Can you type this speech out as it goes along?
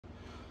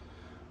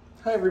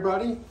Hi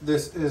everybody,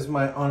 this is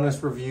my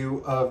honest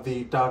review of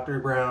the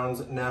Dr.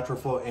 Brown's Natural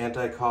Flow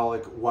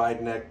Anti-Colic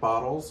wide neck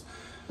bottles.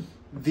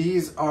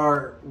 These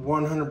are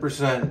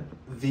 100%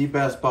 the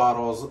best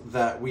bottles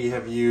that we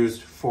have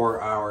used for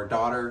our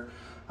daughter.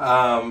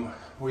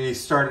 We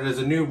started as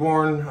a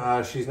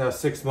newborn, she's now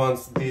 6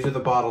 months. These are the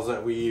bottles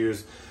that we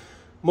use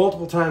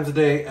multiple times a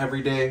day,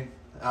 every day,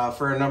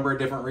 for a number of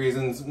different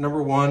reasons.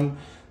 Number one,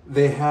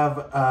 they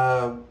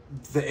have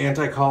the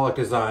anti-colic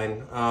design.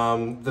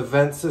 The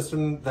vent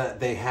system that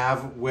they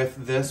have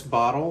with this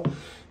bottle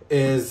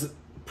is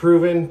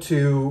proven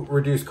to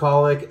reduce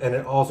colic, and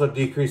it also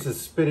decreases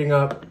spitting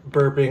up,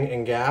 burping,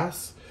 and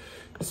gas.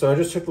 So I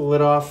just took the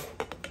lid off.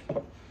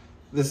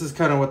 This is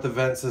kind of what the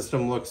vent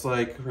system looks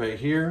like right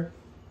here.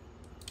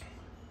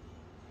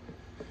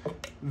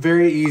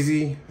 Very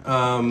easy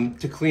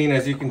to clean.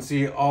 As you can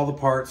see, all the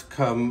parts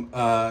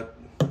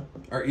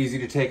are easy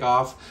to take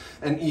off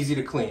and easy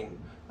to clean.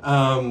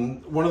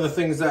 One of the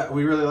things that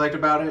we really liked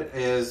about it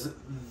is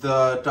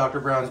the Dr.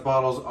 Brown's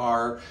bottles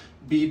are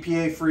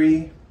BPA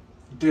free,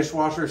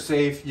 dishwasher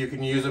safe. You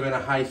can use them in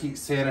a high heat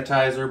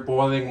sanitizer,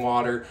 boiling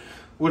water,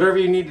 whatever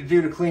you need to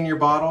do to clean your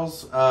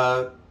bottles,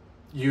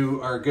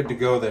 you are good to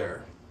go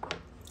there.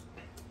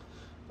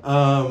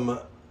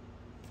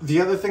 The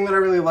other thing that I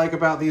really like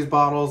about these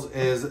bottles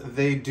is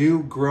they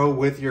do grow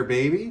with your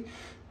baby.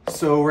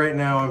 So right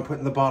now I'm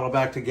putting the bottle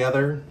back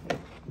together,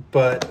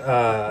 but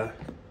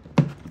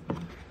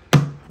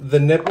the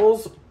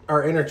nipples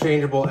are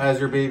interchangeable as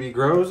your baby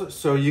grows,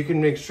 so you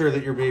can make sure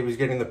that your baby's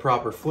getting the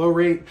proper flow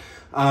rate,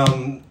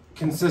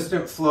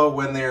 consistent flow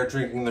when they are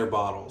drinking their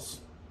bottles.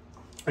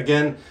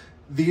 Again,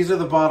 these are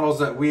the bottles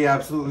that we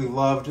absolutely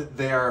loved.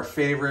 They are our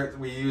favorite.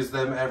 We use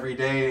them every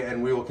day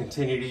and we will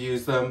continue to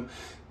use them.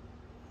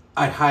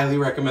 I highly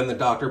recommend the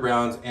Dr.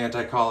 Brown's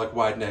Anti-Colic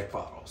wide neck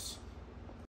bottles.